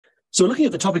So we're looking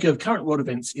at the topic of current world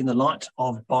events in the light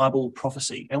of Bible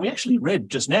prophecy. And we actually read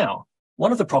just now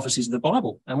one of the prophecies of the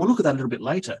Bible, and we'll look at that a little bit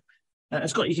later.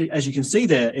 It's got, as you can see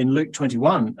there in Luke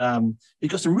 21,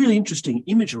 it's got some really interesting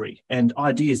imagery and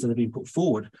ideas that have been put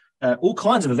forward. All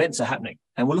kinds of events are happening,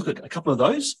 and we'll look at a couple of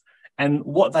those and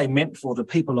what they meant for the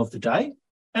people of the day,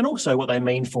 and also what they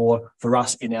mean for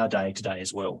us in our day today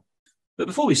as well. But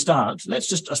before we start, let's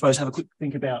just, I suppose, have a quick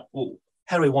think about, well,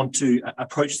 how do we want to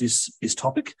approach this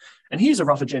topic? And here's a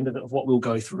rough agenda of what we'll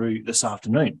go through this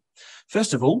afternoon.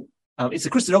 First of all, it's the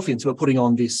Christadelphians who are putting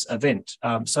on this event.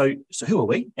 So who are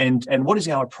we, and what is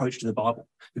our approach to the Bible?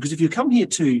 Because if you come here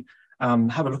to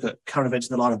have a look at current events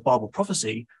in the light of Bible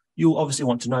prophecy, you'll obviously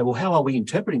want to know, well, how are we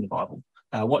interpreting the Bible?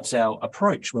 What's our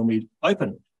approach when we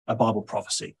open a Bible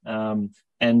prophecy?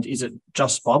 And is it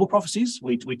just Bible prophecies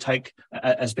we take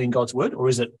as being God's word, or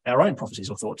is it our own prophecies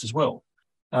or thoughts as well?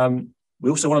 We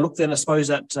also want to look then, I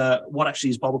suppose, at what actually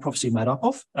is Bible prophecy made up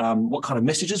of, what kind of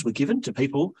messages were given to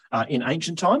people in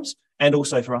ancient times, and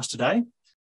also for us today.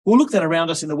 We'll look then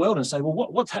around us in the world and say, well,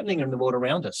 what's happening in the world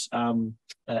around us?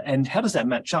 And how does that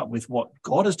match up with what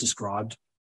God has described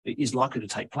is likely to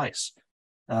take place?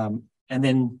 And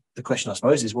then the question, I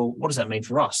suppose, is, well, what does that mean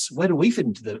for us? Where do we fit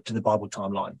into the Bible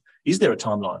timeline? Is there a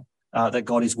timeline that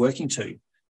God is working to?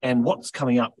 And what's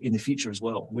coming up in the future as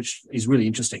well, which is really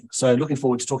interesting. So looking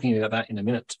forward to talking about that in a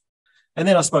minute. And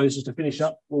then I suppose just to finish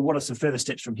up, well, what are some further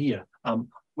steps from here?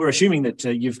 We're assuming that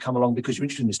you've come along because you're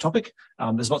interested in this topic.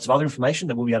 There's lots of other information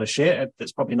that we'll be able to share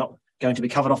that's probably not going to be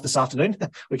covered off this afternoon.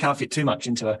 We can't fit too much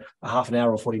into a half an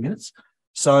hour or 40 minutes.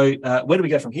 So where do we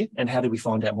go from here, and how do we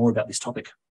find out more about this topic?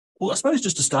 Well, I suppose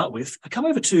just to start with, I come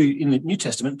over in the New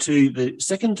Testament to the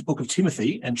second book of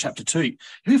Timothy and chapter 2. Here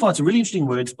we find some really interesting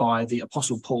words by the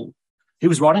Apostle Paul. He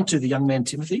was writing to the young man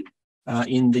Timothy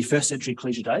in the first century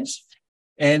ecclesia days,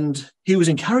 and he was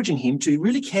encouraging him to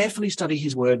really carefully study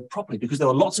his word properly, because there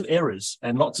were lots of errors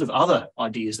and lots of other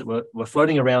ideas that were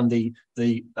floating around the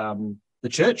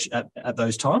church at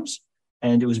those times,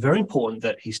 and it was very important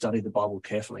that he studied the Bible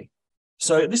carefully.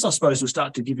 So this, I suppose, will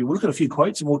start to we'll look at a few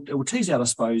quotes, and we'll tease out, I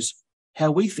suppose, how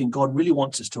we think God really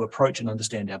wants us to approach and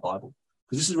understand our Bible,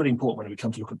 because this is really important when we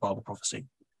come to look at Bible prophecy.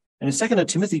 And in 2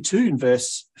 Timothy 2 in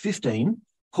verse 15,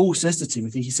 Paul says to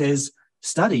Timothy, he says,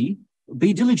 "Study,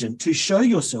 be diligent to show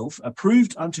yourself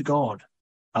approved unto God,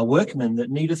 a workman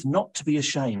that needeth not to be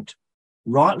ashamed,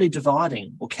 rightly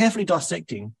dividing or carefully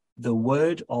dissecting the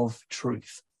word of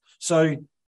truth." So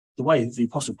the way the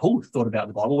Apostle Paul thought about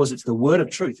the Bible was it's the word of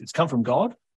truth. It's come from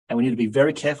God, and we need to be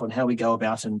very careful in how we go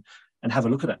about and have a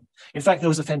look at it. In fact, there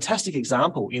was a fantastic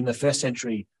example in the first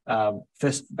century,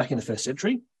 back in the first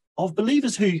century, of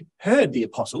believers who heard the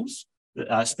apostles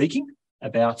speaking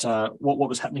about what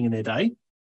was happening in their day.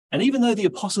 And even though the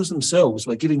apostles themselves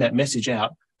were giving that message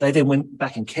out, they then went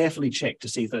back and carefully checked to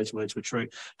see if those words were true.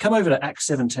 Come over to Acts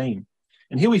 17.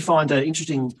 And here we find an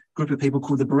interesting group of people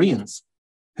called the Bereans,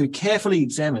 who carefully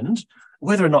examined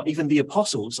whether or not even the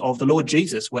apostles of the Lord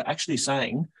Jesus were actually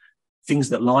saying things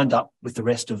that lined up with the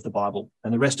rest of the Bible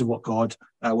and the rest of what God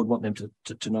would want them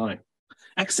to know.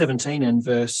 Acts 17 and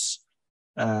verse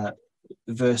 10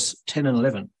 and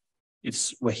 11.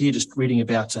 We're here just reading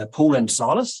about Paul and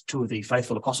Silas, two of the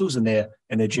faithful apostles, and their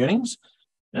journeyings.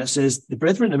 And it says, "The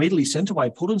brethren immediately sent away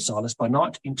Paul and Silas by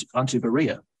night unto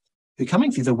Berea, who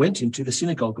coming thither went into the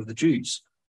synagogue of the Jews.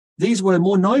 These were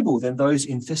more noble than those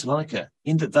in Thessalonica,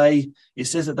 in that it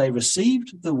says that they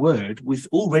received the word with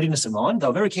all readiness of mind." They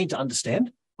were very keen to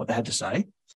understand what they had to say.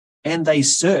 "And they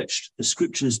searched the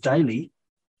scriptures daily,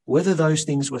 whether those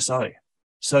things were so."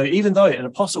 So even though an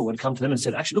apostle would come to them and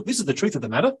said, "Actually, look, this is the truth of the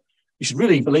matter. You should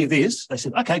really believe this," they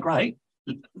said, "Okay, great.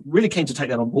 Really keen to take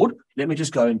that on board. Let me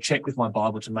just go and check with my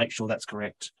Bible to make sure that's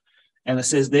correct." And it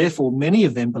says, "Therefore, many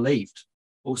of them believed,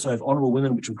 also of honourable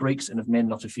women, which were Greeks, and of men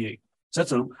not a few." So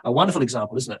that's a wonderful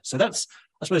example, isn't it? So that's,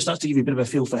 I suppose, starts to give you a bit of a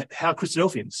feel for how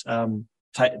Christadelphians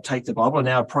take the Bible and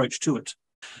our approach to it.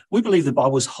 We believe the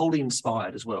Bible is wholly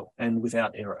inspired as well and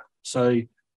without error. So,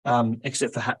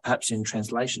 except for perhaps in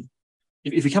translation.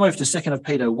 If you come over to 2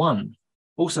 Peter 1,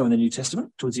 also in the New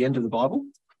Testament, towards the end of the Bible,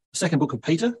 the second book of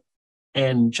Peter,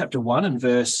 and chapter 1 and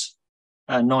verse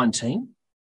 19,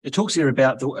 it talks here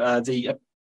about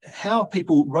how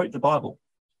people wrote the Bible.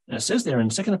 And it says there in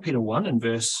 2 Peter 1 and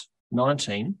verse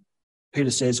 19, Peter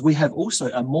says, "We have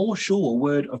also a more sure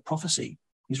word of prophecy."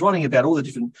 He's writing about all the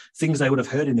different things they would have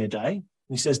heard in their day. And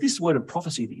he says, this word of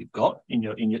prophecy that you've got in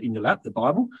your lap, the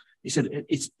Bible, he said,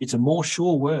 it's a more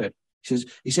sure word.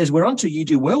 He says, "Whereunto you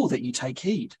do well that you take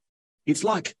heed. It's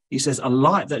like," he says, "a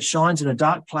light that shines in a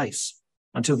dark place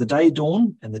until the day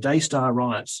dawn and the day star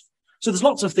rise." So there's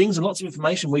lots of things and lots of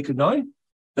information we could know,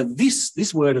 But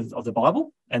this word of the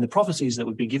Bible and the prophecies that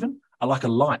would be given are like a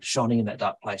light shining in that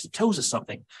dark place. It tells us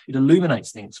something. It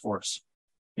illuminates things for us.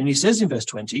 And he says in verse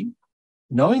 20,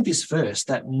 knowing this first,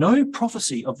 that no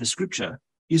prophecy of the scripture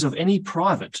is of any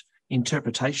private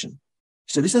interpretation.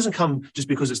 So this doesn't come just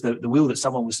because it's the will that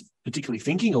someone was particularly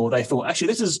thinking, or they thought, actually,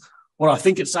 this is what I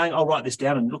think it's saying. I'll write this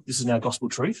down and look, this is now gospel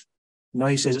truth. No,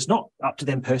 he says it's not up to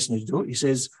them personally to do it. He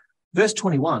says, verse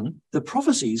 21, the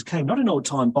prophecies came not in old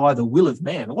time by the will of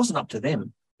man. It wasn't up to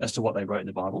them as to what they wrote in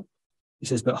the Bible. He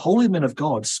says, but holy men of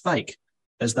God spake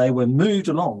as they were moved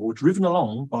along or driven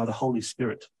along by the Holy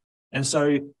Spirit. And so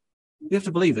we have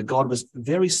to believe that God was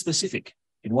very specific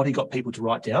in what he got people to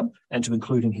write down and to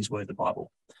include in his word, the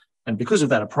Bible. And because of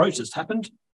that approach that's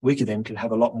happened, we can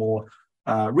have a lot more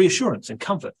reassurance and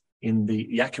comfort in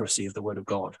the accuracy of the word of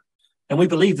God. And we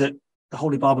believe that the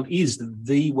Holy Bible is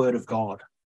the word of God,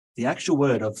 the actual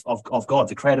word of God,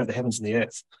 the creator of the heavens and the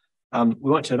earth. We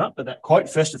won't turn up, but that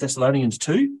quote, 1 Thessalonians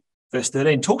 2, verse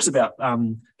 13, talks about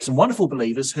some wonderful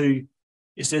believers who,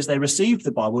 it says, they received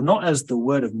the Bible not as the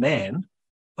word of man,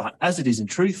 but as it is in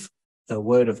truth, the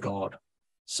word of God.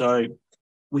 So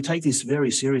we take this very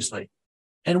seriously.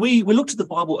 And we looked at the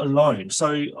Bible alone.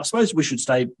 So I suppose we should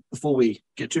say, before we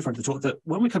get too far into the talk, that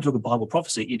when we come to look at Bible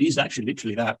prophecy, it is actually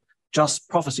literally that, just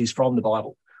prophecies from the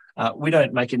Bible. We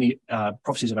don't make any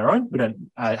prophecies of our own. We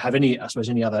don't have any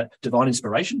other divine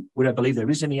inspiration. We don't believe there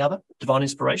is any other divine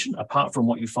inspiration apart from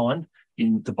what you find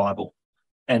in the Bible.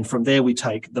 And from there, we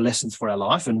take the lessons for our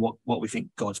life and what we think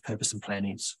God's purpose and plan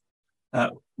is.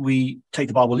 We take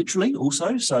the Bible literally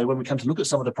also. So when we come to look at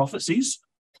some of the prophecies,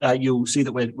 you'll see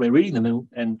that we're reading them,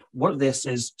 and what there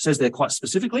says there quite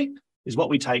specifically is what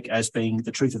we take as being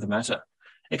the truth of the matter,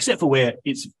 except for where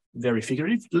it's very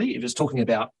figuratively. If it's talking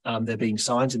about there being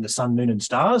signs in the sun, moon, and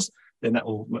stars, then that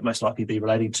will most likely be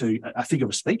relating to a figure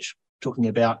of speech, talking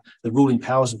about the ruling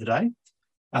powers of the day.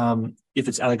 If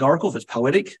it's allegorical, if it's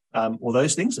poetic, all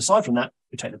those things, aside from that,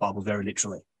 we take the Bible very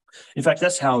literally. In fact,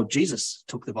 that's how Jesus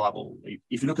took the Bible.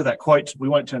 If you look at that quote, we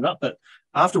won't turn it up, but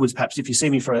afterwards, perhaps if you see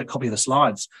me for a copy of the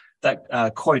slides,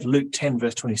 that quote, Luke 10,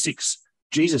 verse 26,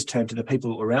 Jesus turned to the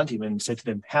people around him and said to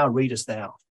them, how readest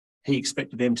thou? He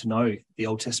expected them to know the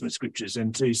Old Testament scriptures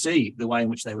and to see the way in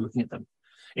which they were looking at them.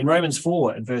 In Romans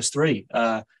 4 and verse 3,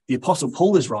 the Apostle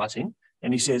Paul is writing,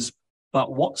 and he says,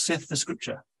 but what saith the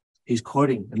scripture? He's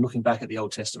quoting and looking back at the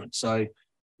Old Testament. So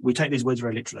we take these words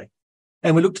very literally.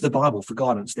 And we look to the Bible for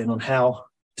guidance then on how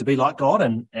to be like God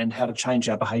and how to change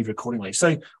our behavior accordingly.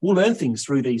 So we'll learn things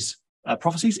through these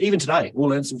prophecies. Even today, we'll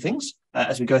learn some things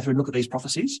as we go through and look at these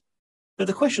prophecies. But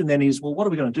the question then is, well, what are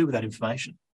we going to do with that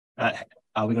information?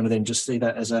 Are we going to then just see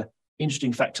that as an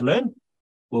interesting fact to learn?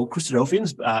 Well,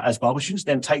 Christadelphians, as Bible students,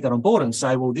 then take that on board and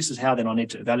say, well, this is how then I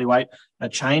need to evaluate,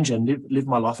 change and live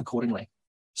my life accordingly.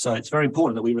 So it's very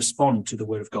important that we respond to the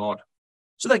word of God.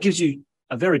 So that gives you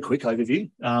a very quick overview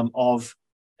of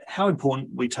how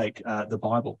important we take the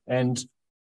Bible. And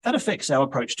that affects our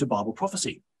approach to Bible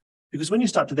prophecy. Because when you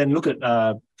start to then look at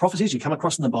prophecies you come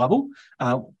across in the Bible,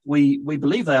 we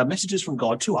believe they are messages from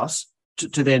God to us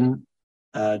to then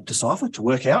decipher, to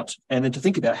work out, and then to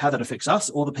think about how that affects us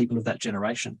or the people of that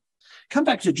generation. Come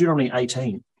back to Deuteronomy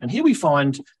 18, and here we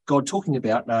find God talking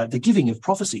about the giving of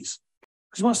prophecies.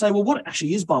 Because you might say, well, what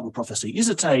actually is Bible prophecy? Is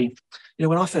it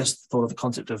when I first thought of the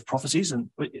concept of prophecies, and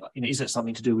is it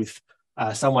something to do with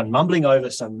someone mumbling over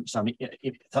something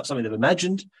they've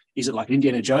imagined? Is it like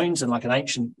Indiana Jones and like an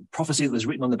ancient prophecy that was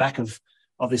written on the back of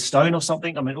this stone or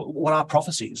something? I mean, what are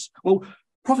prophecies? Well,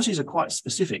 prophecies are quite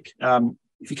specific.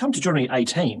 If you come to Deuteronomy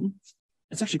 18,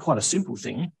 it's actually quite a simple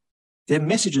thing. They're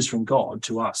messages from God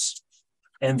to us,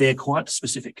 and they're quite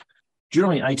specific.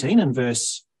 Deuteronomy 18 and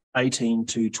verse 18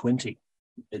 to 20.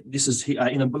 This is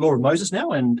in the law of Moses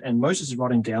now, and Moses is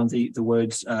writing down the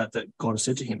words that God has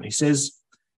said to him. And he says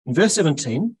in verse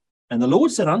 17, and the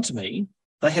Lord said unto me,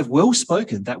 they have well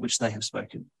spoken that which they have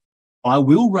spoken. I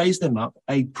will raise them up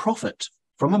a prophet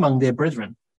from among their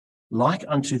brethren, like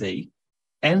unto thee,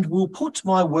 and will put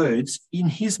my words in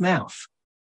his mouth,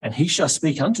 and he shall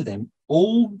speak unto them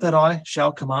all that I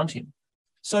shall command him.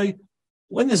 So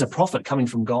when there's a prophet coming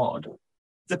from God,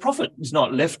 the prophet is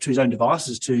not left to his own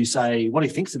devices to say what he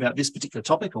thinks about this particular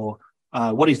topic or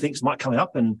what he thinks might come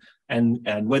up and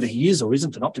whether he is or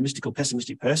isn't an optimistic or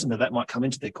pessimistic person that might come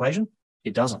into the equation.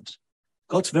 It doesn't.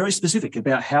 God's very specific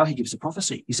about how he gives a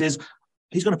prophecy. He says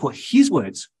he's going to put his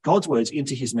words, God's words,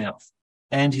 into his mouth,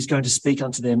 and he's going to speak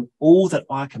unto them all that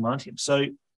I command him. So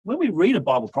when we read a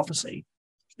Bible prophecy,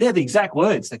 they're the exact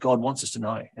words that God wants us to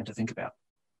know and to think about.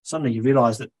 Suddenly you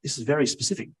realize that this is very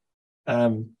specific.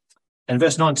 And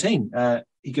verse 19,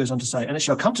 he goes on to say, and it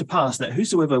shall come to pass that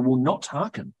whosoever will not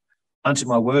hearken unto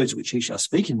my words which he shall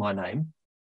speak in my name,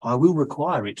 I will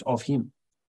require it of him.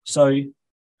 So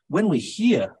when we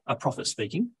hear a prophet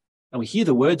speaking and we hear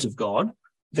the words of God,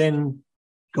 then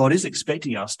God is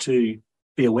expecting us to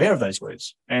be aware of those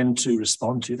words and to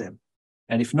respond to them.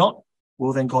 And if not,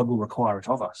 well, then God will require it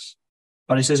of us.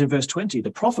 But he says in verse 20,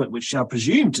 the prophet which shall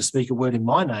presume to speak a word in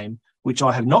my name, which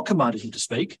I have not commanded him to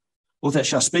speak, or that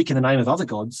shall speak in the name of other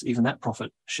gods, even that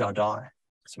prophet shall die.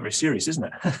 It's very serious, isn't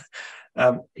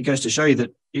it? It goes to show you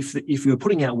that if you're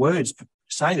putting out words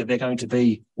saying that they're going to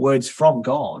be words from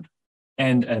God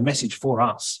and a message for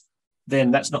us,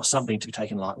 then that's not something to be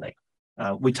taken lightly.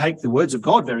 We take the words of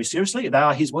God very seriously. They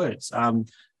are his words.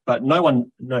 But no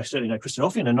one, certainly no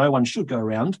Christadelphian, and no one should go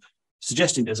around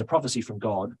suggesting there's a prophecy from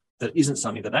God that isn't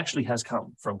something that actually has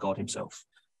come from God himself.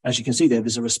 As you can see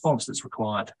there's a response that's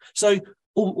required. So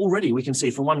already we can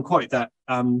see from one quote that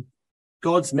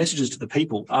God's messages to the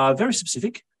people are very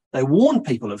specific. They warn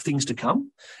people of things to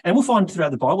come. And we'll find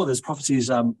throughout the Bible there's prophecies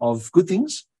of good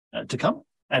things to come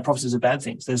and prophecies of bad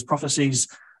things. There's prophecies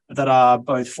that are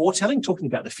both foretelling, talking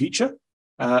about the future.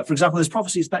 For example, there's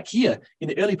prophecies back here in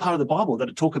the early part of the Bible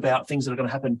that talk about things that are going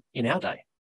to happen in our day,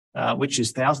 which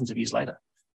is thousands of years later.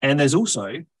 And there's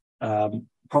also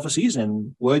prophecies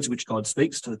and words which God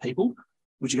speaks to the people,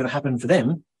 which are going to happen for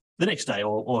them the next day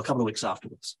or a couple of weeks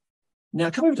afterwards. Now,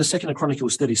 coming over to 2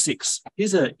 Chronicles 36,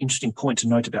 here's an interesting point to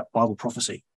note about Bible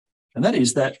prophecy. And that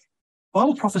is that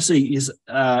Bible prophecy is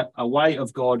a way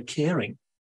of God caring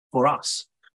for us,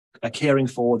 caring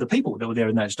for the people that were there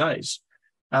in those days.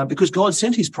 Because God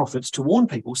sent his prophets to warn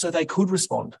people so they could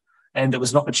respond. And there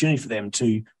was an opportunity for them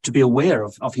to be aware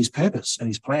of his purpose and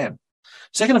his plan.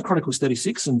 2 Chronicles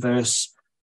 36 and verse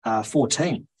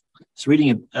 14. It's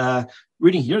reading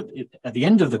here at the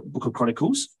end of the book of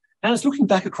Chronicles, and it's looking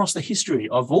back across the history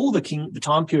of all the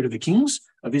time period of the kings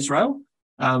of Israel,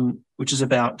 which is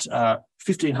about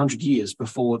 1,500 years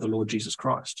before the Lord Jesus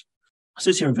Christ. It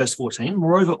says here in verse 14,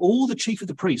 moreover, all the chief of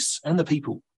the priests and the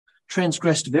people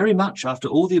transgressed very much after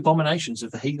all the abominations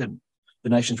of the heathen, the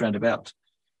nations round about,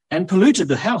 and polluted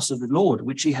the house of the Lord,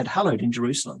 which he had hallowed in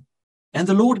Jerusalem. And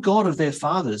the Lord God of their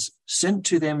fathers sent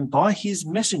to them by his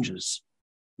messengers,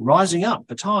 rising up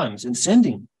betimes and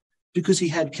sending, because he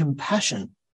had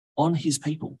compassion on his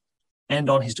people and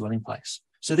on his dwelling place.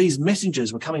 So these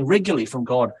messengers were coming regularly from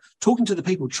God, talking to the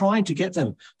people, trying to get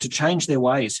them to change their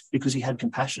ways because he had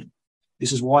compassion.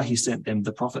 This is why he sent them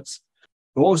the prophets.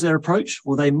 But what was their approach?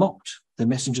 Well, they mocked the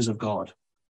messengers of God.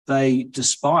 They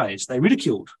despised, they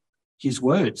ridiculed his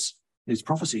words, his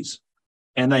prophecies,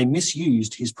 and they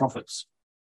misused his prophets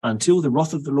until the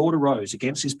wrath of the Lord arose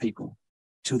against his people,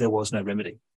 till there was no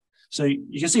remedy. So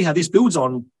you can see how this builds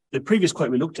on the previous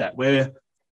quote we looked at, where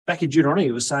back in Deuteronomy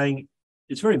it was saying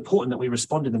it's very important that we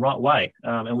respond in the right way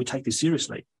and we take this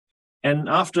seriously. And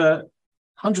after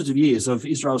hundreds of years of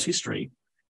Israel's history,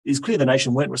 it's clear the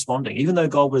nation weren't responding, even though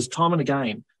God was time and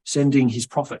again sending his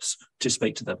prophets to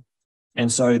speak to them.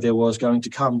 And so there was going to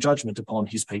come judgment upon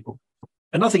his people.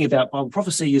 Another thing about Bible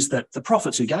prophecy is that the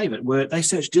prophets who gave it they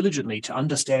searched diligently to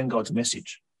understand God's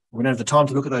message. We don't have the time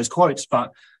to look at those quotes,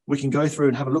 but we can go through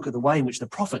and have a look at the way in which the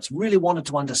prophets really wanted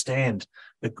to understand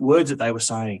the words that they were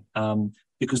saying,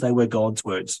 because they were God's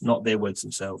words, not their words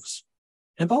themselves.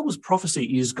 And Bible's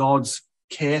prophecy is God's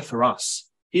care for us.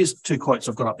 Here's two quotes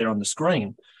I've got up there on the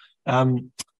screen.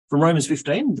 From Romans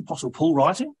 15, the Apostle Paul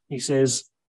writing, he says,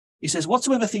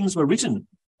 whatsoever things were written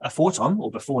aforetime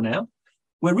or before now,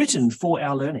 were written for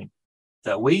our learning,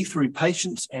 that we through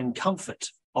patience and comfort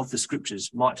of the scriptures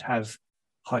might have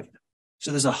hope. So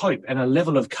there's a hope and a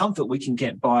level of comfort we can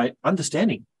get by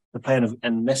understanding the plan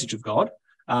and message of God.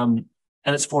 And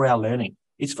it's for our learning.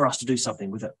 It's for us to do something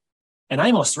with it. And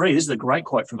Amos 3, this is a great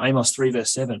quote from Amos 3,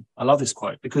 verse 7. I love this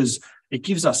quote because it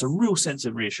gives us a real sense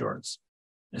of reassurance.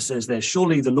 It says there,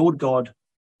 surely the Lord God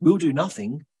will do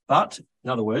nothing, but,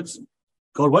 in other words,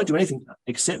 God won't do anything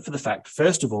except for the fact,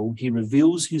 first of all, he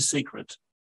reveals his secret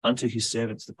unto his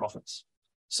servants, the prophets.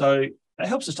 So that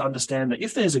helps us to understand that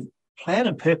if there's a plan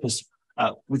and purpose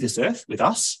with this earth, with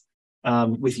us,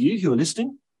 with you who are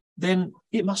listening, then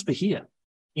it must be here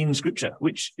in Scripture,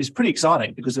 which is pretty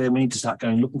exciting because then we need to start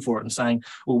going looking for it and saying,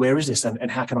 well, where is this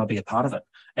and how can I be a part of it?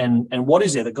 And what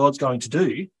is there that God's going to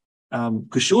do?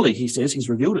 Because surely he says he's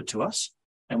revealed it to us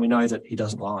and we know that he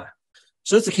doesn't lie.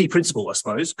 So that's the key principle, I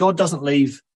suppose. God doesn't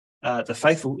leave the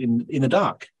faithful in the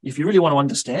dark. If you really want to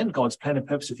understand God's plan and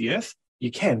purpose of the earth,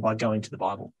 you can by going to the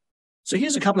Bible. So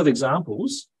here's a couple of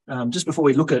examples, just before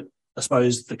we look at, I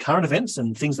suppose, the current events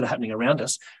and things that are happening around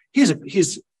us. Here's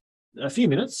a few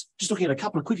minutes, just looking at a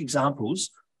couple of quick examples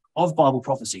of Bible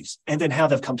prophecies and then how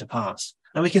they've come to pass.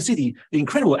 And we can see the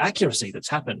incredible accuracy that's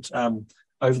happened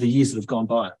over the years that have gone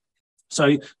by.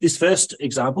 So this first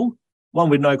example, one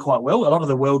we'd know quite well. A lot of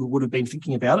the world would have been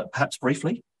thinking about it, perhaps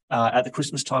briefly, at the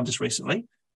Christmas time just recently.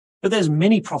 But there's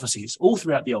many prophecies all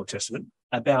throughout the Old Testament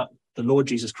about the Lord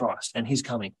Jesus Christ and his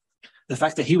coming. The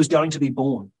fact that he was going to be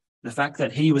born, the fact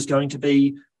that he was going to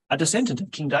be a descendant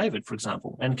of King David, for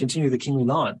example, and continue the kingly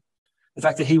line. The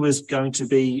fact that he was going to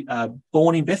be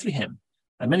born in Bethlehem.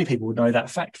 And many people would know that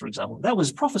fact, for example. That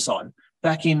was prophesied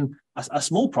back in a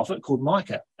small prophet called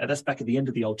Micah. That's back at the end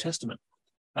of the Old Testament.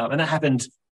 And that happened,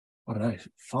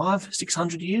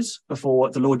 500-600 years before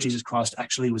the Lord Jesus Christ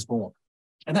actually was born.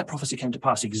 And that prophecy came to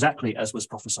pass exactly as was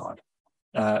prophesied.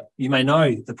 You may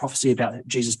know the prophecy about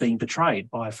Jesus being betrayed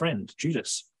by a friend,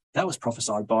 Judas. That was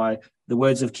prophesied by the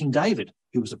words of King David,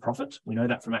 who was a prophet. We know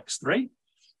that from Acts 3.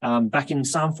 Back in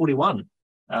Psalm 41,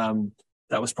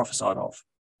 that was prophesied of.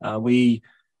 We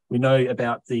know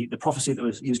about the prophecy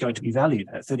that he was going to be valued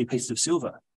at 30 pieces of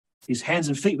silver. His hands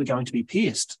and feet were going to be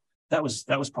pierced. That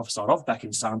was prophesied of back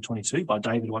in Psalm 22 by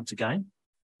David once again.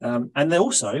 And then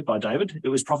also by David, it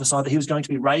was prophesied that he was going to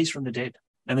be raised from the dead.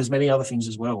 And there's many other things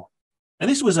as well. And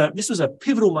this was a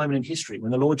pivotal moment in history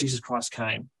when the Lord Jesus Christ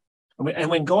came.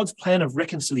 And when God's plan of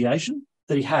reconciliation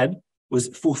that he had was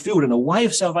fulfilled and a way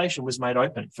of salvation was made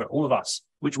open for all of us,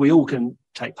 which we all can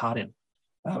take part in.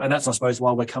 And that's, I suppose,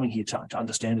 why we're coming here to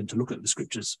understand and to look at the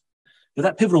scriptures. But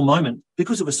that pivotal moment,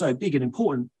 because it was so big and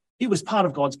important, it was part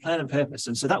of God's plan and purpose.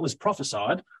 And so that was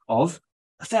prophesied of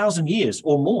 1,000 years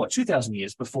or more, 2,000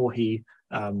 years before he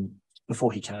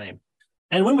came.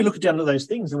 And when we look down at those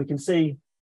things and we can see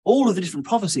all of the different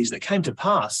prophecies that came to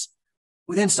pass,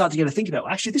 we then start to get to think about,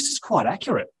 well, actually, this is quite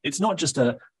accurate. It's not just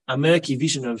a murky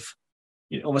vision of,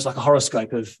 almost like a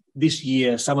horoscope of this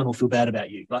year, someone will feel bad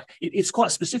about you. Like it's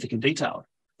quite specific and detailed.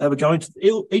 They were going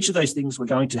to, each of those things were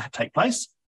going to take place,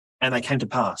 and they came to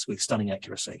pass with stunning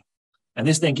accuracy. And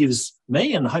this then gives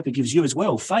me, and I hope it gives you as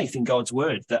well, faith in God's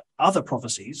word that other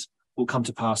prophecies will come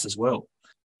to pass as well.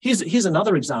 Here's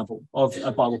another example of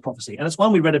a Bible prophecy, and it's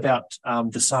one we read about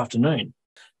this afternoon.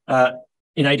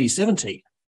 In AD 70,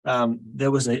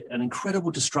 there was an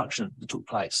incredible destruction that took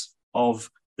place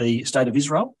of the state of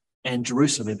Israel and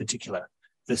Jerusalem in particular.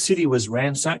 The city was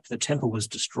ransacked, the temple was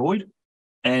destroyed,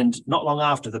 and not long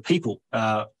after, the people,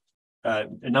 a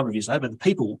number of years later, the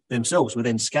people themselves were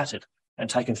then scattered and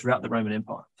taken throughout the Roman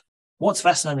Empire. What's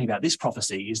fascinating about this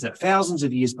prophecy is that thousands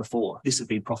of years before, this had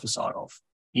been prophesied of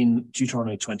in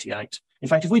Deuteronomy 28. In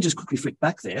fact, if we just quickly flick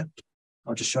back there,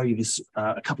 I'll just show you this,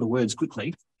 a couple of words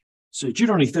quickly. So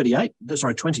Deuteronomy 28,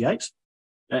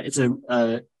 it's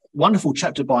a wonderful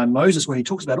chapter by Moses where he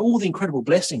talks about all the incredible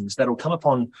blessings that will come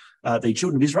upon the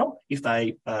children of Israel if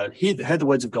they heard the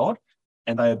words of God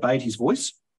and they obeyed his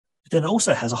voice. But then it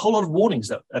also has a whole lot of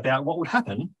warnings about what would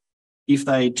happen if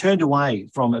they turned away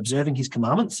from observing his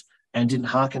commandments and didn't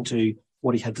hearken to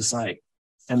what he had to say,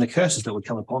 and the curses that would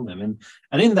come upon them.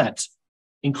 And in that,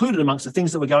 included amongst the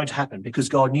things that were going to happen, because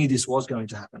God knew this was going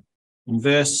to happen. In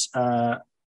verse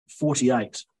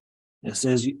 48, it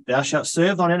says, "Thou shalt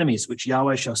serve thine enemies, which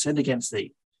Yahweh shall send against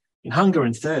thee, in hunger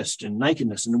and thirst and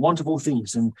nakedness and want of all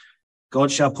things. And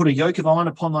God shall put a yoke of iron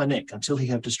upon thy neck until he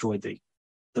have destroyed thee.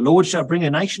 The Lord shall bring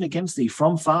a nation against thee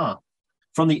from far,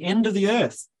 from the end of the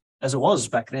earth," as it was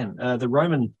back then.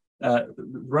 The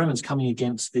Romans coming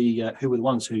against who were the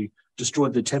ones who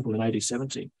destroyed the temple in AD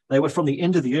 70. They were from the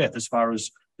end of the earth as far as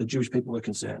the Jewish people were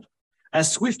concerned.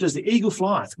 "As swift as the eagle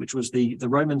flieth," which was the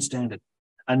Roman standard.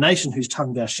 "A nation whose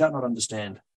tongue thou shalt not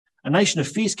understand. A nation of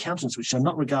fierce countenance which shall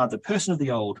not regard the person of the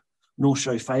old, nor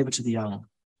show favour to the young."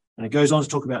 And it goes on to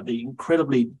talk about the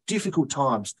incredibly difficult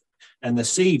times and the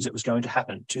siege that was going to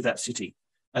happen to that city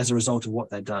as a result of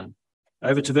what they'd done.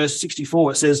 Over to verse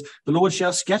 64, it says, "The Lord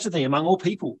shall scatter thee among all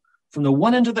people, from the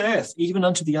one end of the earth even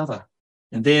unto the other.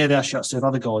 And there thou shalt serve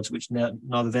other gods, which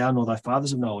neither thou nor thy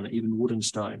fathers have known, even wood and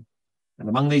stone. And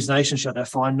among these nations shalt thou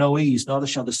find no ease, neither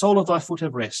shall the sole of thy foot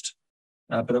have rest."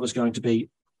 But it was going to be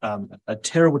a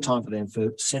terrible time for them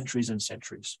for centuries and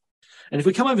centuries. And if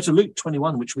we come over to Luke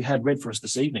 21, which we had read for us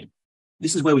this evening,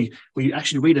 this is where we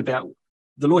actually read about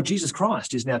the Lord Jesus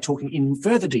Christ is now talking in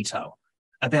further detail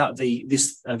about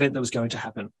this event that was going to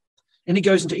happen. And he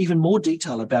goes into even more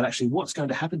detail about actually what's going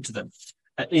to happen to them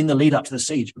in the lead up to the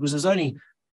siege, because there's only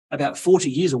about 40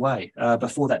 years away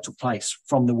before that took place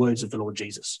from the words of the Lord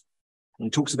Jesus. And he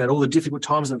talks about all the difficult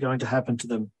times that are going to happen to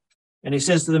them. And he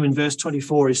says to them in verse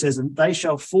 24, he says, "And they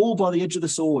shall fall by the edge of the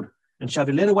sword and shall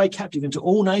be led away captive into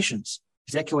all nations."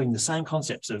 He's echoing the same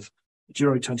concepts of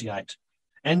Deuteronomy 28.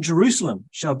 "And Jerusalem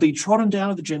shall be trodden down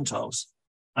of the Gentiles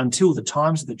until the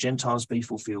times of the Gentiles be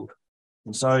fulfilled."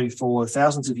 And so for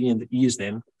thousands of years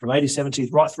then, from AD 70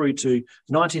 right through to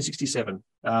 1967,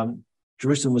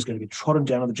 Jerusalem was going to be trodden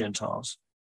down of the Gentiles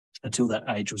until that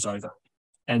age was over.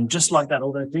 And just like that,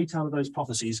 all the detail of those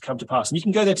prophecies come to pass. And you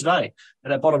can go there today.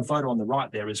 And that bottom photo on the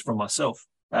right there is from myself,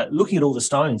 looking at all the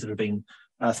stones that have been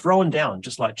thrown down,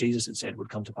 just like Jesus had said would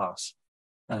come to pass.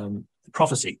 The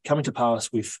prophecy coming to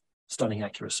pass with stunning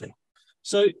accuracy.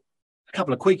 So a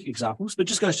couple of quick examples, but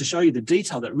just goes to show you the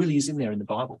detail that really is in there in the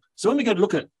Bible. So when we go to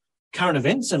look at current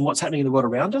events and what's happening in the world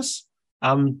around us,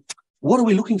 what are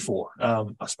we looking for,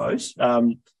 I suppose?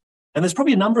 And there's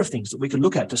probably a number of things that we could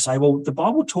look at to say, well, the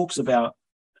Bible talks about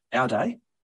our day.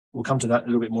 We'll come to that a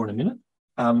little bit more in a minute.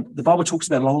 The Bible talks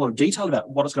about a lot of detail about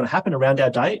what is going to happen around our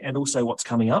day and also what's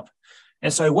coming up.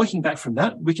 And so working back from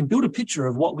that, we can build a picture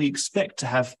of what we expect to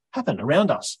have happen around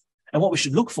us and what we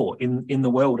should look for in the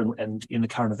world and in the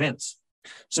current events.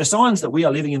 So signs that we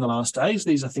are living in the last days,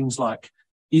 these are things like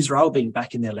Israel being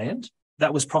back in their land.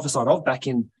 That was prophesied of back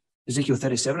in Ezekiel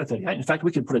 37 and 38. In fact,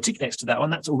 we could put a tick next to that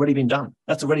one. That's already been done.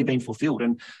 That's already been fulfilled.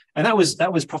 And that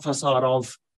was prophesied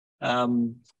of,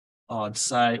 I'd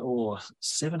say,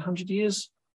 700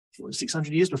 years,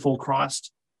 600 years before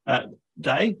Christ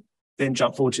day, then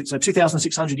jump forward to, so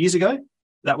 2,600 years ago,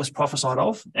 that was prophesied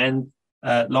of. And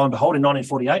lo and behold, in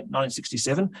 1948,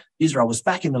 1967, Israel was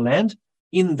back in the land,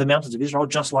 in the mountains of Israel,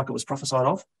 just like it was prophesied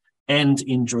of, and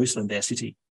in Jerusalem, their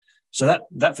city. So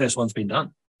that first one's been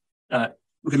done.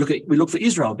 We look for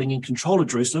Israel being in control of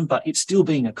Jerusalem, but it's still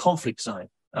being a conflict zone.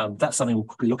 That's something we'll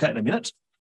quickly look at in a minute.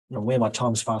 I don't know where my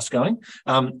time's fast going.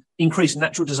 Increased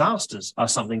natural disasters are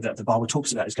something that the Bible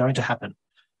talks about is going to happen.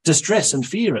 Distress and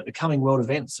fear at the coming world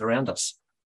events around us.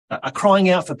 Are crying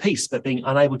out for peace, but being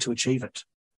unable to achieve it.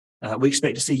 We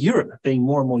expect to see Europe being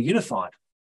more and more unified.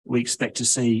 We expect to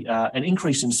see an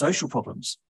increase in social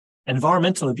problems,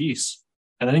 environmental abuse,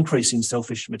 and an increase in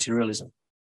selfish materialism.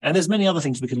 And there's many other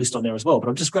things we could list on there as well, but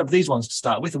I've just grabbed these ones to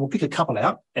start with, and we'll pick a couple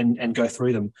out and go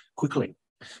through them quickly.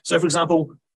 So, for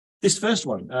example, this first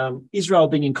one, Israel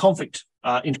being in conflict,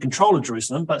 in control of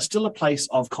Jerusalem, but still a place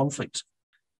of conflict.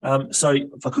 So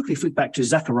if I quickly flip back to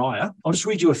Zechariah, I'll just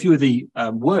read you a few of the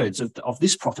words of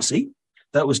this prophecy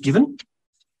that was given.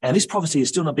 And this prophecy is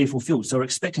still not being fulfilled. So we're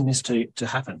expecting this to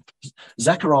happen.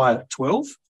 Zechariah 12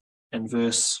 and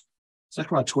verse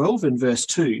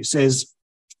 2 says,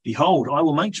 "Behold, I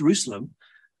will make Jerusalem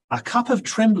a cup of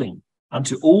trembling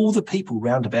unto all the people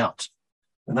round about,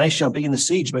 and they shall be in the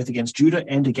siege both against Judah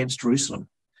and against Jerusalem.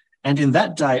 And in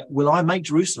that day will I make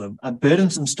Jerusalem a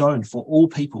burdensome stone for all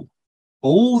people.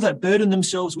 All that burden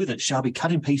themselves with it shall be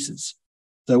cut in pieces,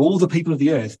 though all the people of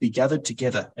the earth be gathered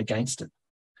together against it."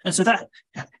 And so that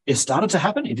has started to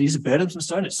happen. It is a burdensome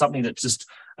stone. It's something that just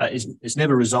is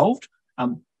never resolved.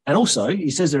 And also,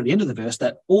 he says there at the end of the verse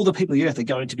that all the people of the earth are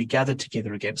going to be gathered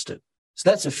together against it. So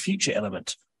that's a future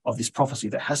element of this prophecy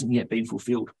that hasn't yet been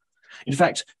fulfilled. In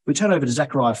fact, if we turn over to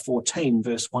Zechariah 14,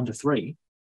 verse 1-3,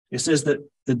 it says that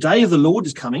the day of the Lord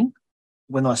is coming,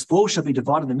 when thy spoil shall be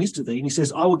divided in the midst of thee. And he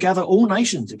says, I will gather all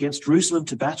nations against Jerusalem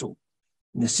to battle.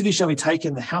 And the city shall be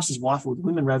taken, the houses rifled, the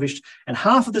women ravished, and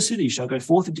half of the city shall go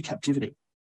forth into captivity.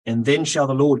 And then shall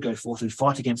the Lord go forth and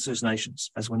fight against those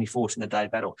nations, as when he fought in the day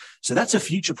of battle. So that's a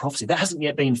future prophecy. That hasn't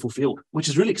yet been fulfilled, which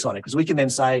is really exciting, because we can then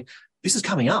say, this is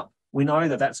coming up. We know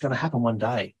that that's going to happen one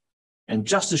day. And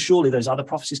just as surely those other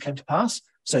prophecies came to pass,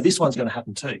 so this one's going to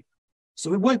happen too. So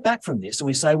we work back from this and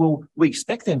we say, well, we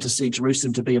expect them to see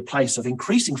Jerusalem to be a place of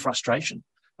increasing frustration,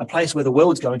 a place where the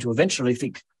world's going to eventually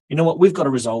think, you know what, we've got to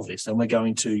resolve this and we're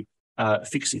going to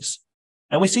fix this.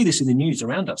 And we see this in the news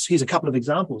around us. Here's a couple of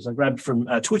examples I grabbed from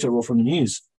Twitter or from the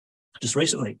news just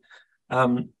recently.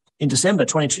 In December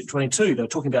 2022, they were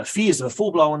talking about fears of a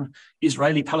full-blown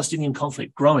Israeli-Palestinian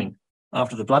conflict growing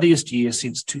after the bloodiest year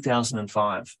since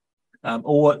 2005.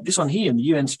 Or this one here in the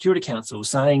UN Security Council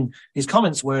saying his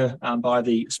comments were by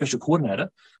the special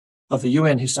coordinator of the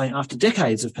UN, who's saying after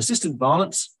decades of persistent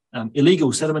violence,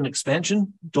 illegal settlement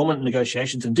expansion, dormant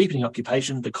negotiations and deepening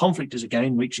occupation, the conflict is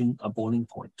again reaching a boiling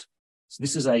point. So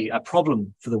this is a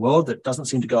problem for the world that doesn't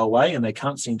seem to go away and they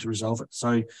can't seem to resolve it.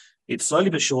 So it's slowly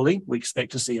but surely, we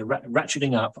expect to see a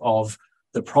ratcheting up of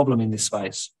the problem in this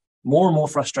space. More and more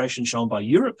frustration shown by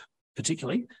Europe,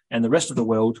 particularly, and the rest of the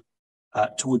world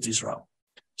towards Israel.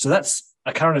 So that's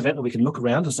a current event that we can look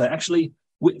around and say, actually,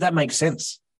 that makes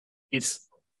sense. It's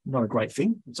not a great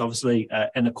thing. It's obviously,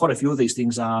 and quite a few of these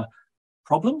things are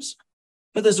problems,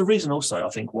 but there's a reason also, I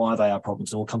think, why they are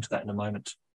problems, and we'll come to that in a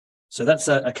moment. So that's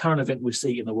a current event we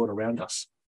see in the world around us.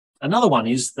 Another one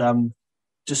is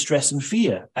distress and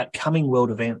fear at coming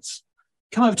world events.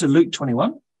 Come over to Luke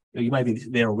 21. You may be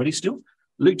there already still.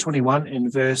 Luke 21 in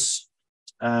verse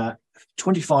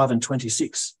 25 and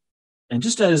 26. And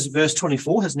just as verse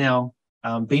 24 has now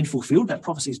been fulfilled. That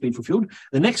prophecy has been fulfilled.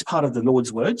 The next part of the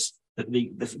Lord's words,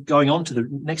 going on to the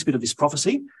next bit of this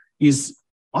prophecy, is,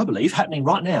 I believe, happening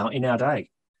right now in our day.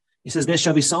 He says, there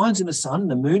shall be signs in the sun,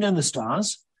 the moon and the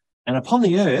stars, and upon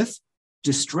the earth,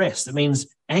 distress. That means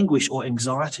anguish or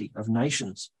anxiety of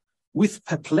nations. With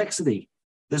perplexity,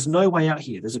 there's no way out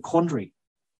here. There's a quandary.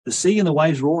 The sea and the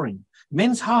waves roaring.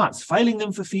 Men's hearts failing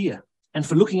them for fear and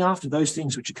for looking after those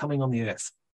things which are coming on the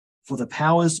earth. For the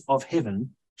powers of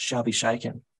heaven shall be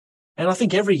shaken. And I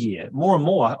think every year, more and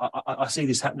more, I see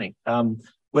this happening.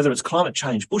 Whether it's climate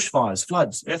change, bushfires,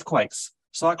 floods, earthquakes,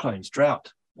 cyclones,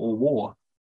 drought, or war,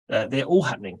 they're all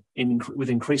happening with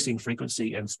increasing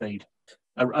frequency and speed.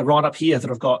 A write up here that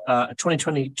I've got,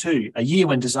 2022, a year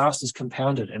when disasters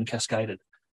compounded and cascaded.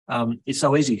 It's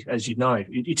so easy, as you know.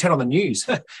 You turn on the news,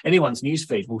 anyone's news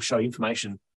feed will show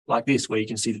information like this, where you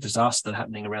can see the disasters that are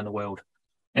happening around the world.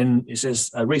 And it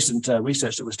says recent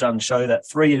research that was done show that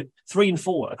three in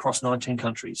four across 19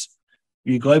 countries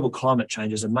view global climate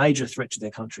change as a major threat to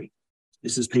their country.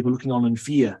 This is people looking on in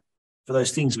fear for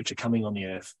those things which are coming on the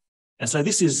earth. And so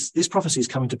this prophecy is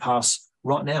coming to pass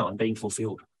right now and being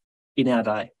fulfilled in our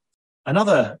day.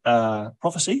 Another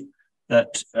prophecy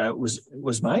that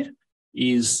was made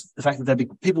is the fact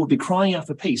that people would be crying out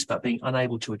for peace but being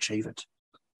unable to achieve it.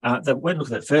 That won't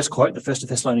look at that first quote, the 1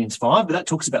 Thessalonians 5, but that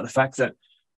talks about the fact that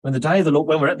when the day of the Lord,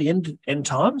 when we're at the end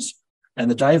times,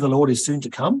 and the day of the Lord is soon to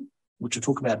come, which we'll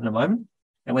talk about in a moment,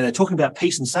 and when they're talking about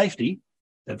peace and safety,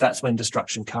 that's when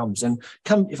destruction comes. And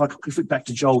if I could flip back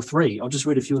to Joel 3, I'll just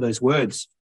read a few of those words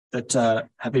that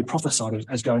have been prophesied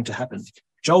as going to happen.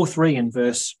 Joel 3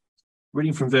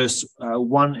 reading from verse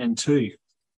 1 and 2.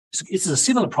 It's a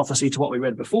similar prophecy to what we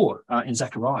read before in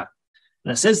Zechariah.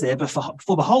 And it says there,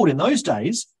 for behold, in those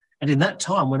days and in that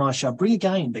time when I shall bring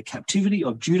again the captivity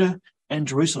of Judah and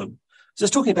Jerusalem. So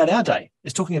it's talking about our day.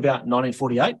 It's talking about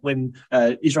 1948 when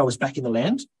Israel was back in the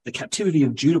land. The captivity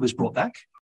of Judah was brought back,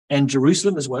 and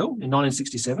Jerusalem as well in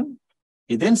 1967.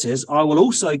 It then says, I will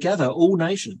also gather all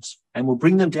nations and will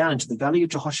bring them down into the valley of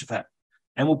Jehoshaphat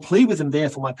and will plead with them there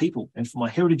for my people and for my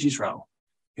heritage Israel,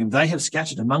 whom they have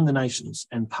scattered among the nations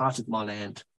and parted my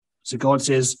land. So God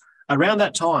says, around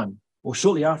that time, or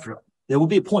shortly after it, there will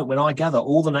be a point when I gather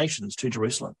all the nations to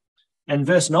Jerusalem. And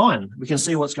verse 9, we can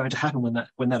see what's going to happen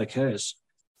when that occurs.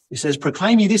 It says,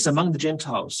 proclaim ye this among the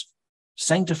Gentiles,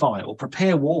 sanctify or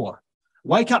prepare war.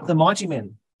 Wake up the mighty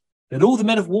men. Let all the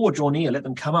men of war draw near, let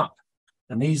them come up.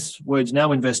 And these words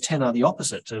now in verse 10 are the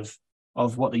opposite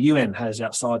of what the UN has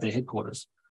outside their headquarters.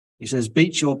 He says,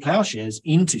 beat your plowshares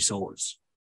into swords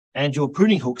and your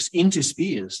pruning hooks into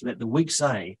spears. Let the weak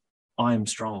say, I am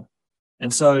strong.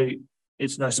 And so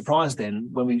it's no surprise then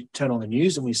when we turn on the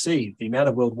news and we see the amount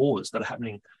of world wars that are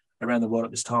happening around the world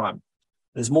at this time.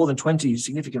 There's more than 20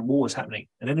 significant wars happening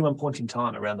at any one point in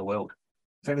time around the world.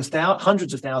 In fact, there's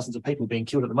hundreds of thousands of people being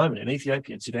killed at the moment in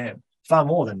Ethiopia and Sudan, far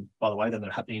more than, by the way, than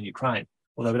are happening in Ukraine,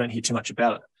 although we don't hear too much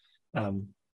about it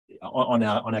on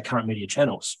our current media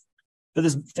channels. But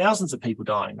there's thousands of people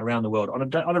dying around the world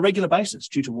on a regular basis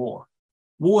due to war.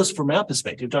 Wars, from our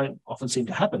perspective, don't often seem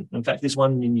to happen. In fact, this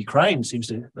one in Ukraine seems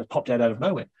to have popped out of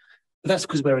nowhere. But that's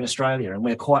because we're in Australia and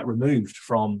we're quite removed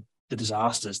from the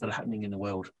disasters that are happening in the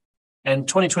world. And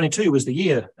 2022 was the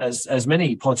year, as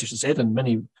many politicians said and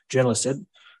many journalists said,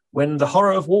 when the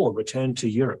horror of war returned to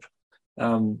Europe.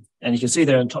 And you can see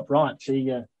there on top right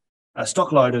the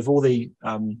stockload of all the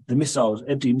missiles,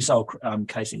 empty missile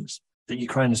casings that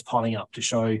Ukraine is piling up to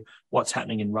show what's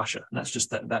happening in Russia. And that's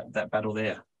just that battle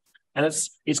there. And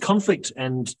it's conflict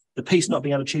and the peace not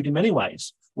being achieved in many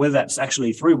ways, whether that's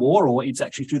actually through war or it's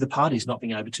actually through the parties not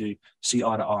being able to see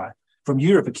eye to eye. From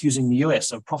Europe accusing the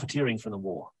US of profiteering from the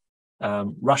war.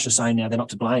 Russia saying now they're not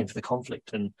to blame for the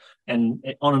conflict, and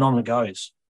on it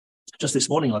goes. Just this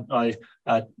morning, I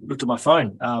looked at my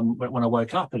phone when I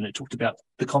woke up, and it talked about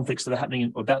the conflicts that are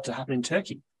happening or about to happen in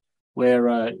Turkey,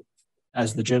 where,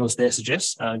 as the journalist there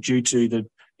suggests, due to the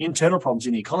internal problems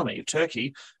in the economy of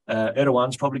Turkey,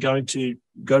 Erdogan's probably going to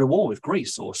go to war with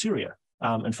Greece or Syria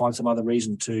and find some other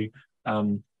reason to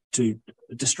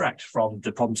distract from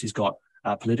the problems he's got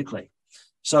politically.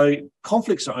 So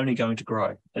conflicts are only going to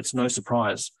grow. It's no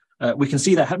surprise. We can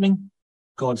see that happening.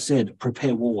 God said,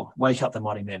 prepare war, wake up the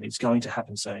mighty men. It's going to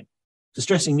happen soon.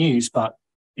 Distressing news, but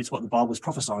it's what the Bible is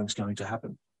prophesying is going to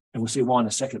happen. And we'll see why in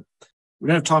a second. We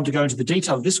don't have time to go into the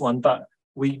detail of this one, but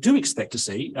we do expect to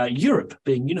see Europe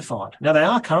being unified. Now, they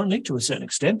are currently to a certain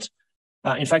extent.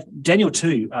 In fact, Daniel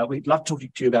 2, we'd love to talk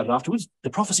to you about it afterwards. The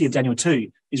prophecy of Daniel 2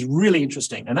 is really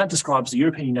interesting, and that describes the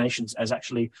European nations as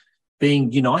actually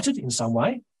being united in some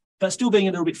way, but still being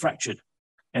a little bit fractured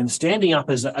and standing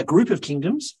up as a group of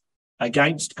kingdoms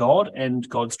against God and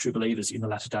God's true believers in the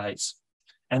latter days.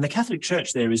 And the Catholic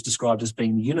Church there is described as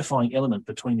being the unifying element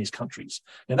between these countries.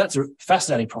 Now, that's a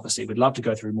fascinating prophecy. We'd love to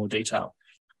go through more detail.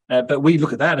 But we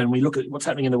look at that and we look at what's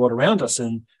happening in the world around us.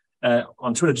 And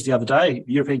on Twitter just the other day,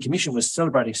 the European Commission was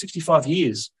celebrating 65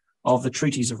 years of the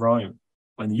Treaties of Rome,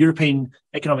 when the European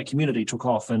Economic Community took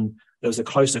off and there was a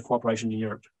closer cooperation in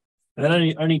Europe. And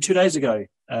then only 2 days ago,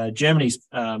 Germany's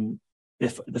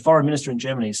the foreign minister in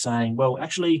Germany is saying, well,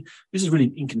 actually, this is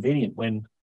really inconvenient when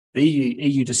the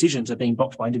EU decisions are being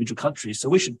blocked by individual countries. So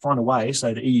we should find a way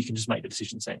so the EU can just make the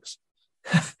decision sense.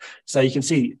 So you can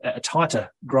see a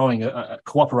tighter growing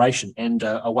cooperation and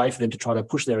a way for them to try to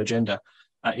push their agenda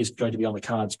is going to be on the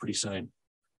cards pretty soon.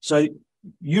 So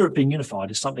Europe being unified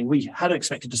is something we had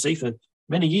expected to see for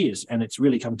many years, and it's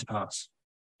really come to pass.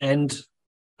 And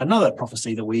another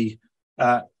prophecy that we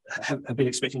have been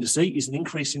expecting to see is an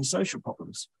increase in social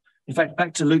problems. In fact,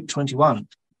 back to Luke 21,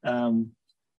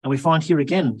 and we find here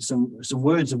again some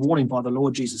words of warning by the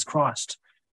Lord Jesus Christ.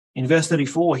 In verse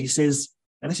 34, he says,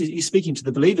 and he's speaking to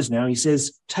the believers now, he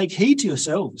says, take heed to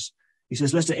yourselves. He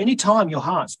says, lest at any time your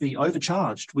hearts be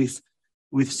overcharged with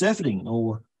surfeiting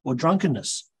or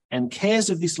drunkenness and cares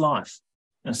of this life,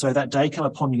 and so that day come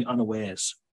upon you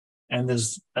unawares. And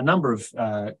there's a number of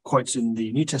quotes in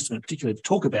the New Testament, particularly, to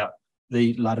talk about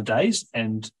the latter days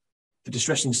and the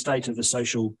distressing state of the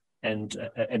social and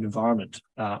environment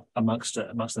amongst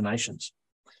the nations.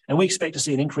 And we expect to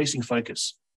see an increasing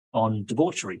focus on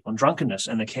debauchery, on drunkenness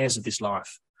and the cares of this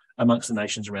life amongst the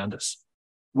nations around us.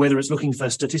 Whether it's looking for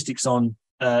statistics on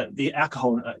the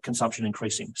alcohol consumption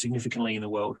increasing significantly in the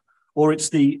world, or it's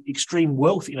the extreme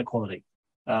wealth inequality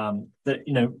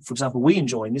that, for example, we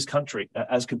enjoy in this country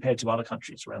as compared to other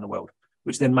countries around the world,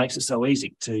 which then makes it so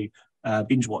easy to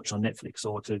binge watch on Netflix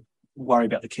or to worry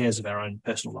about the cares of our own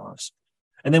personal lives.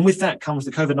 And then with that comes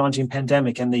the COVID-19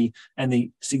 pandemic and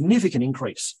the significant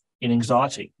increase in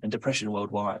anxiety and depression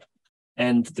worldwide,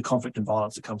 and the conflict and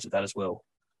violence that comes with that as well,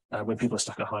 when people are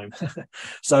stuck at home.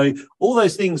 So all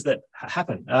those things that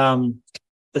happen,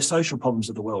 the social problems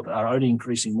of the world are only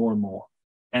increasing more and more.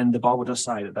 And the Bible does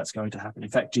say that that's going to happen. In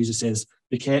fact, Jesus says,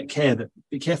 be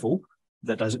careful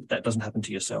that doesn't happen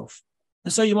to yourself.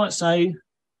 And so you might say,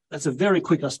 that's a very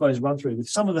quick, I suppose, run through with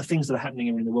some of the things that are happening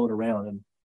in the world around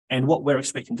and what we're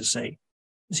expecting to see.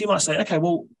 So you might say, okay,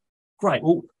 well, great.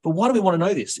 Well, but why do we want to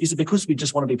know this? Is it because we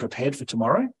just want to be prepared for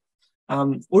tomorrow?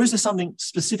 Or is there something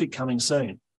specific coming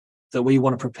soon that we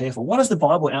want to prepare for? Why does the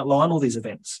Bible outline all these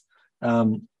events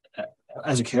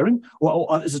as occurring?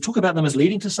 Or does it talk about them as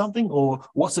leading to something? Or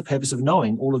what's the purpose of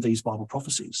knowing all of these Bible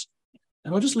prophecies?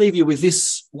 And I'll just leave you with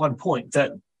this one point,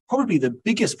 that probably the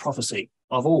biggest prophecy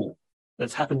of all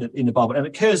that's happened in the Bible, and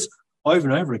it occurs over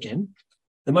and over again,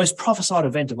 the most prophesied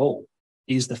event of all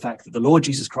is the fact that the Lord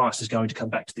Jesus Christ is going to come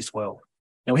back to this world.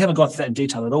 Now, we haven't gone through that in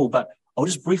detail at all, but I'll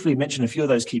just briefly mention a few of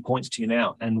those key points to you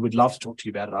now, and we'd love to talk to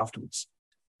you about it afterwards.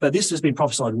 But this has been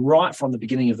prophesied right from the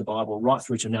beginning of the Bible, right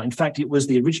through to now. In fact, it was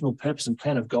the original purpose and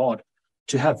plan of God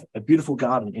to have a beautiful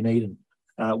garden in Eden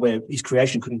where his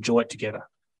creation could enjoy it together.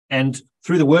 And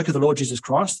through the work of the Lord Jesus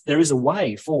Christ, there is a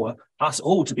way for us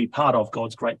all to be part of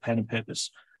God's great plan and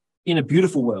purpose in a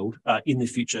beautiful world in the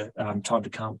future time to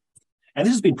come. And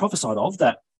this has been prophesied of,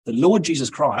 that the Lord Jesus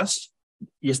Christ,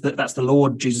 yes, that's the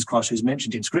Lord Jesus Christ who's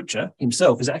mentioned in Scripture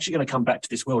himself, is actually going to come back to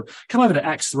this world. Come over to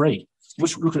Acts 3,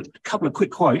 which we'll look at a couple of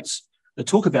quick quotes that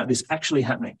talk about this actually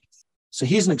happening. So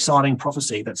here's an exciting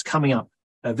prophecy that's coming up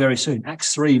very soon.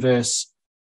 Acts 3, verse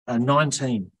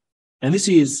 19. And this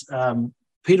is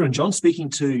Peter and John speaking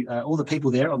to all the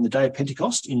people there on the day of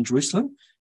Pentecost in Jerusalem.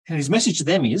 And his message to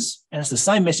them is, and it's the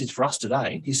same message for us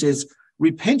today, he says,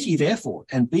 repent ye therefore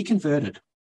and be converted,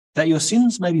 that your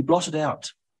sins may be blotted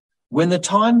out, when the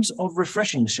times of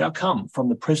refreshing shall come from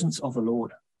the presence of the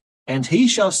Lord. And he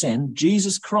shall send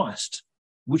Jesus Christ,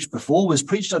 which before was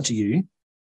preached unto you,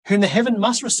 whom the heaven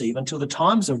must receive until the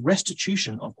times of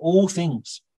restitution of all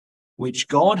things, which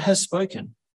God has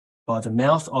spoken by the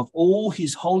mouth of all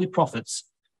his holy prophets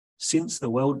since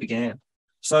the world began.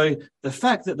 So the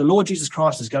fact that the Lord Jesus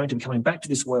Christ is going to be coming back to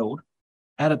this world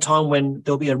at a time when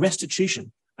there'll be a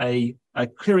restitution, a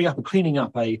clearing up, a cleaning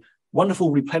up, a wonderful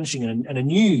replenishing and a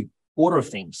new order of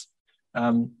things,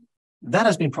 that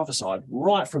has been prophesied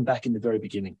right from back in the very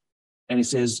beginning. And he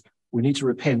says we need to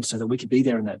repent so that we can be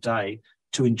there in that day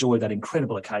to enjoy that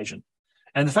incredible occasion.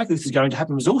 And the fact that this is going to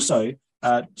happen was also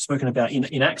spoken about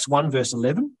in Acts 1, verse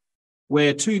 11,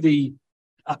 where to the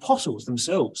apostles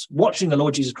themselves, watching the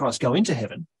Lord Jesus Christ go into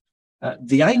heaven,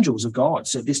 the angels of God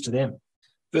said this to them.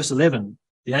 Verse 11,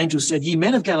 the angels said, ye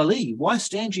men of Galilee, why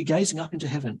stand ye gazing up into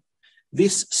heaven?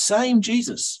 This same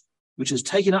Jesus, which is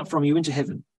taken up from you into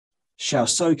heaven, shall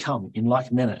so come in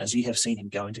like manner as ye have seen him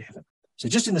go into heaven. So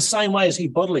just in the same way as he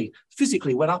bodily,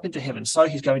 physically went up into heaven, so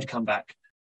he's going to come back.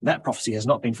 That prophecy has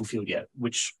not been fulfilled yet,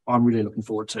 which I'm really looking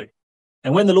forward to.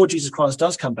 And when the Lord Jesus Christ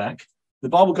does come back, the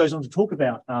Bible goes on to talk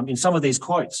about, in some of these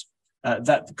quotes,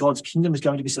 that God's kingdom is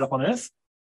going to be set up on earth,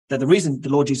 that the reason the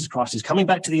Lord Jesus Christ is coming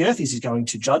back to the earth is he's going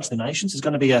to judge the nations. There's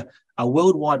going to be a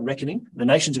worldwide reckoning. The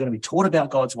nations are going to be taught about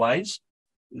God's ways.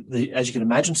 As you can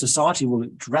imagine, society will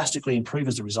drastically improve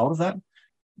as a result of that.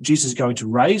 Jesus is going to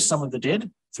raise some of the dead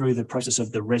through the process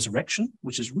of the resurrection,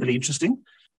 which is really interesting,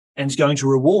 and is going to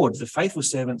reward the faithful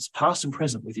servants, past and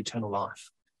present, with eternal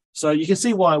life. So you can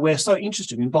see why we're so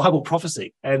interested in Bible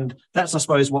prophecy. And that's, I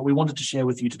suppose, what we wanted to share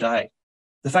with you today.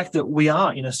 The fact that we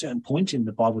are in a certain point in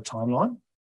the Bible timeline,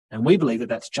 and we believe that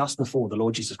that's just before the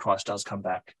Lord Jesus Christ does come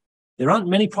back. There aren't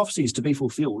many prophecies to be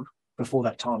fulfilled before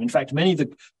that time. In fact,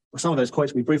 some of those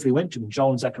quotes we briefly went to in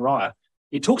Joel and Zechariah,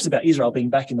 it talks about Israel being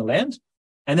back in the land,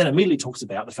 and then immediately talks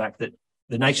about the fact that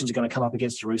the nations are going to come up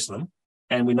against Jerusalem,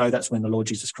 and we know that's when the Lord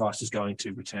Jesus Christ is going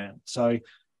to return. So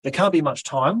there can't be much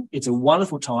time. It's a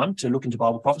wonderful time to look into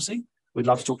Bible prophecy. We'd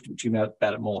love to talk to you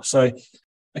about it more. So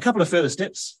a couple of further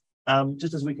steps,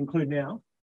 just as we conclude now,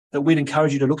 that we'd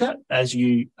encourage you to look at as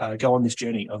you go on this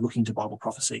journey of looking to Bible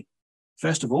prophecy.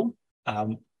 First of all,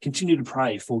 continue to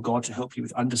pray for God to help you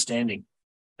with understanding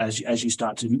as you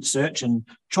start to search and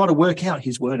try to work out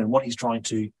his word and what he's trying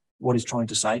to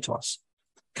say to us.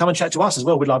 Come and chat to us as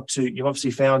well. We'd love to. You've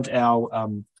obviously found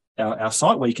our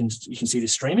site where you can see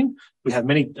this streaming. We have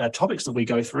many topics that we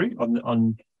go through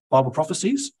on Bible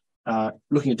prophecies,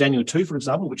 looking at Daniel 2, for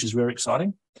example, which is very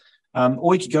exciting.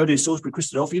 Or you could go to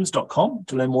christadelphianstalk.com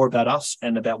to learn more about us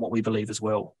and about what we believe as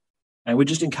well. And we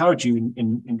just encourage you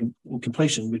in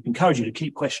completion, we encourage you to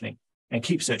keep questioning and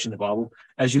keep searching the Bible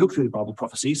as you look through the Bible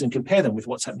prophecies and compare them with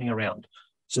what's happening around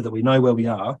so that we know where we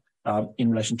are in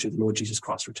relation to the Lord Jesus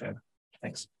Christ's return.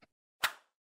 Thanks.